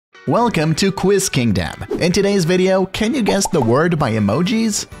Welcome to Quiz Kingdom. In today's video, can you guess the word by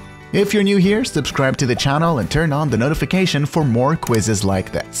emojis? If you're new here, subscribe to the channel and turn on the notification for more quizzes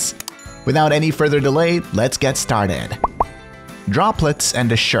like this. Without any further delay, let's get started. Droplets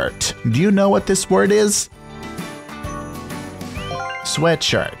and a shirt. Do you know what this word is?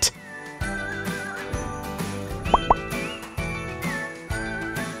 Sweatshirt.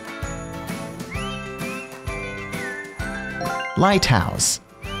 Lighthouse.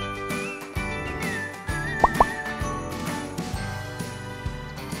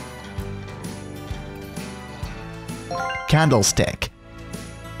 Candlestick.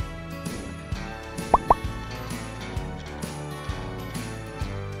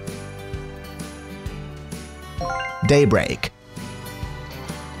 Daybreak.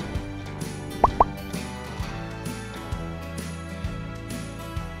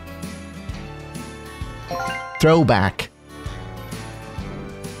 Throwback.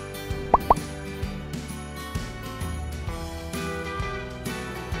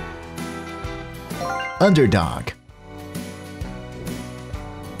 Underdog.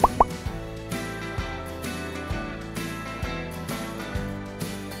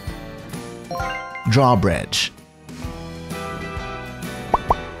 Drawbridge.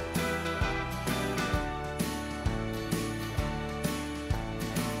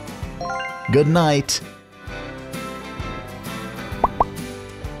 Good night.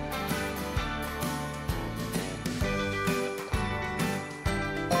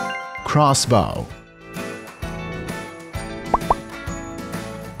 Crossbow.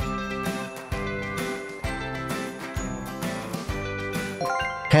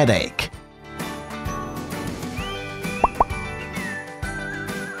 Headache.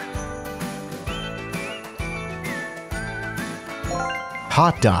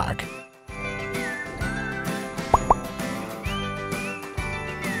 Hot dog.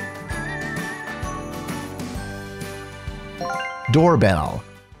 Doorbell.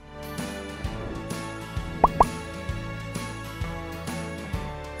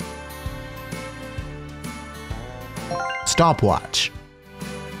 Stopwatch.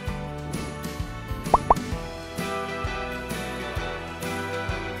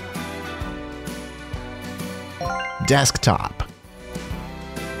 Desktop.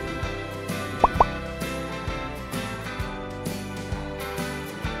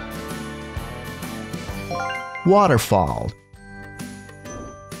 Waterfall.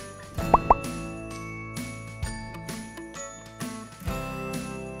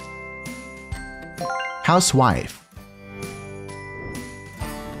 Housewife.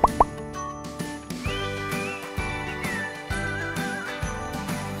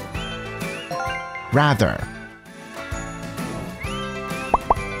 Rather.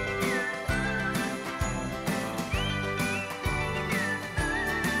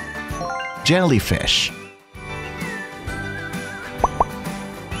 Jellyfish.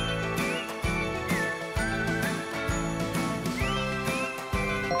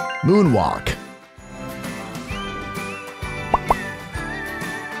 Moonwalk.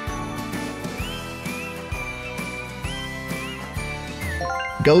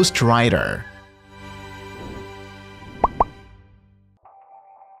 Ghost Rider.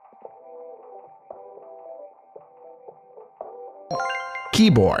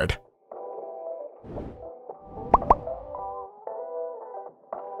 Keyboard.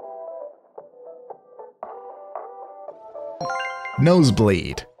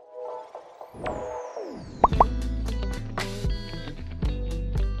 Nosebleed.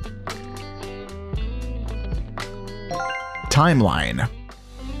 Timeline.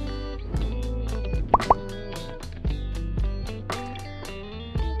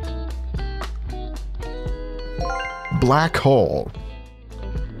 Black hole.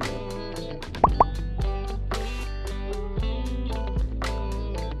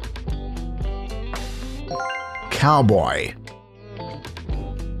 Cowboy.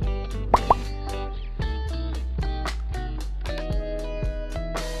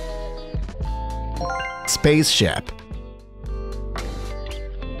 Spaceship.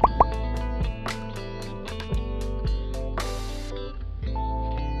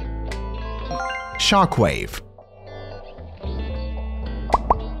 Shockwave.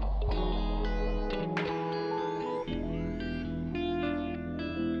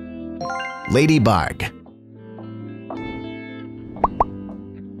 Ladybug.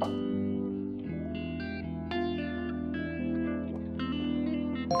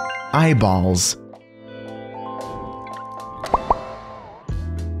 Eyeballs.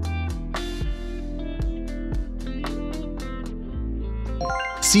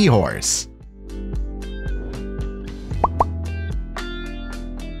 Seahorse.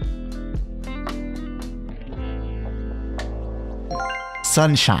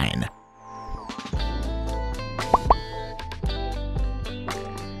 Sunshine.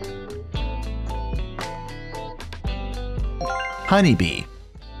 Honeybee.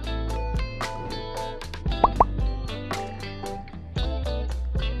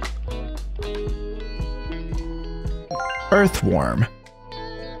 Earthworm.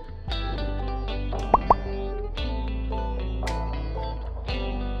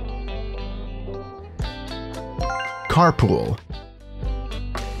 Carpool.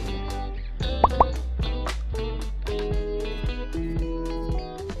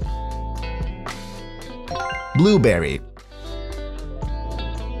 Blueberry.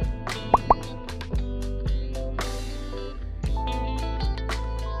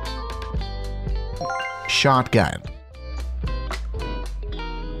 Shotgun.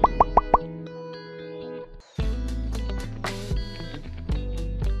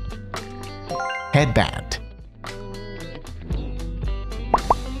 Headband.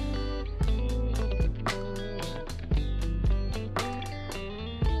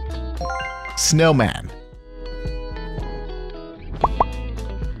 Snowman.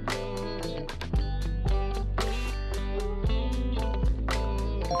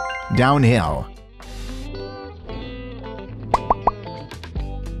 Downhill.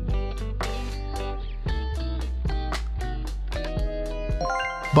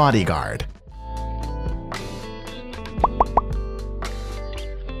 Bodyguard.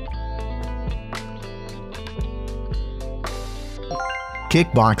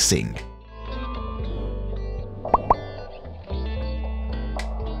 Kickboxing.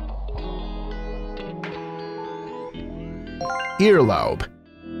 Earlobe.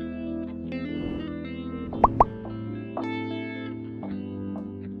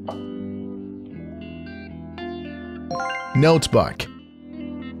 Notebook.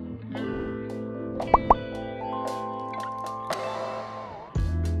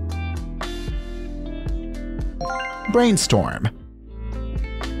 Brainstorm.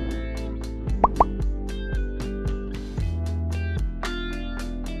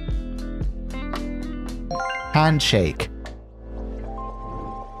 Handshake.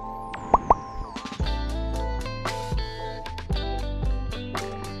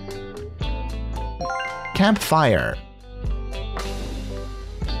 Campfire.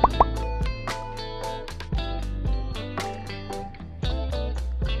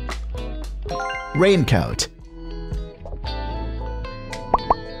 Raincoat.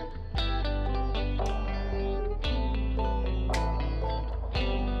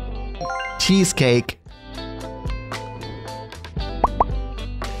 Cheesecake.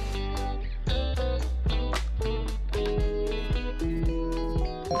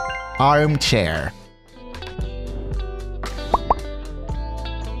 Armchair.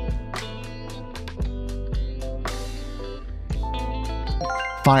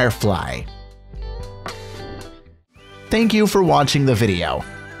 Firefly. Thank you for watching the video.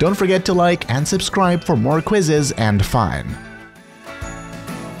 Don't forget to like and subscribe for more quizzes and fun.